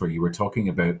heard it elsewhere, you were talking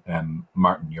about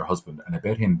Martin, your husband, and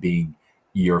about him being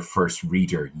your first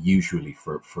reader, usually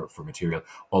for material.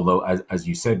 Although, as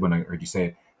you said, when I heard you say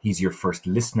it, he's your first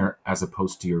listener as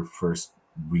opposed to your first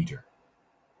reader.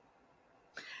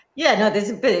 Yeah, no, there's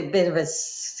a bit of a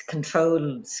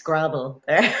controlled scrabble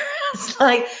there. It's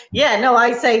like, yeah, no,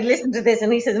 I say, listen to this,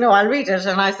 and he says, no, I'll read it.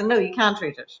 And I said, no, you can't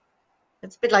read it.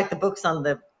 It's a bit like the books on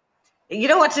the, you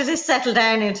don't want to just settle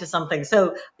down into something.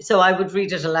 So I would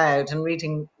read it aloud, and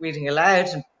reading aloud,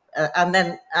 and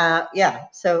then yeah.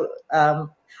 So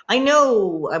I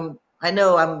know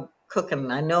I'm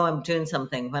cooking. I know I'm doing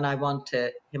something when I want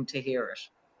him to hear it.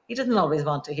 He doesn't always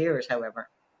want to hear it, however.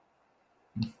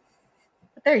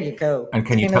 But there you go. And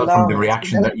can you tell from the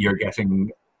reaction that you're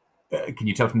getting? Can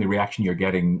you tell from the reaction you're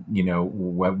getting, you know,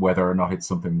 whether or not it's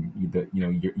something that, you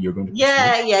know, you're going to pursue?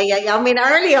 Yeah. I mean,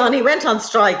 early on, he went on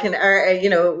strike, and you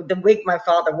know, the wig my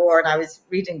father wore, and I was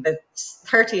reading the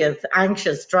 30th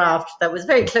anxious draft that was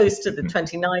very close to the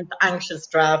 29th anxious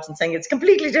draft, and saying it's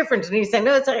completely different. And he's saying,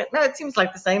 no, it seems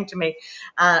like the same to me.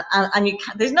 And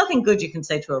there's nothing good you can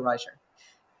say to a writer.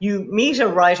 You meet a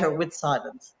writer with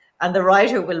silence, and the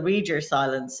writer will read your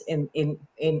silence in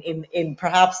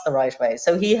perhaps the right way.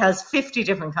 So he has 50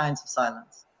 different kinds of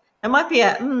silence. There might be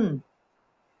a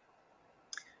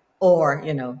Or,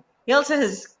 you know, he also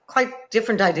has quite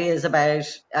different ideas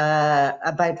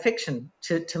about fiction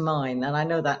to mine, and I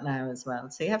know that now as well.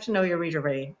 So you have to know your reader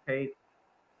very, very,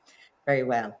 very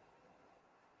well.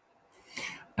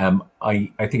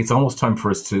 I think it's almost time for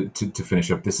us to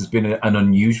finish up. This has been an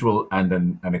unusual and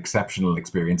an exceptional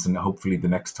experience, and hopefully the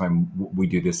next time we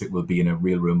do this, it will be in a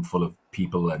real room full of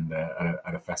people and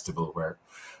at a festival where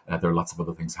there are lots of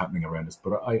other things happening around us.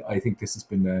 But I think this has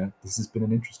been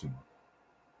an interesting one.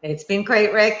 It's been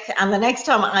great, Rick. And the next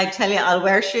time, I tell you, I'll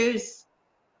wear shoes.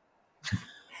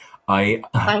 I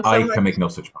can make no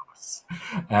such promise.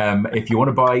 If you want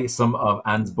to buy some of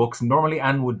Anne's books, normally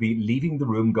Anne would be leaving the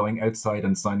room, going outside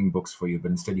and signing books for you, but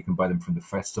instead you can buy them from the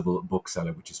festival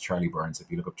bookseller, which is Charlie Burns.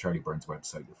 If you look up Charlie Burns'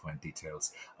 website, you'll find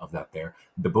details of that there.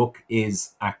 The book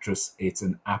is Actress. It's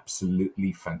an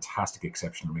absolutely fantastic,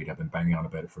 exceptional read. I've been banging on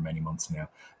about it for many months now.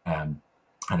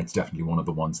 And it's definitely one of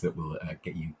the ones that will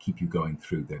keep you going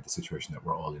through the situation that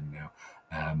we're all in now.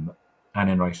 Anne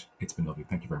Enright, it's been lovely.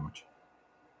 Thank you very much.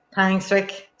 Thanks,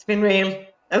 Rick. It's been real.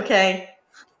 Okay.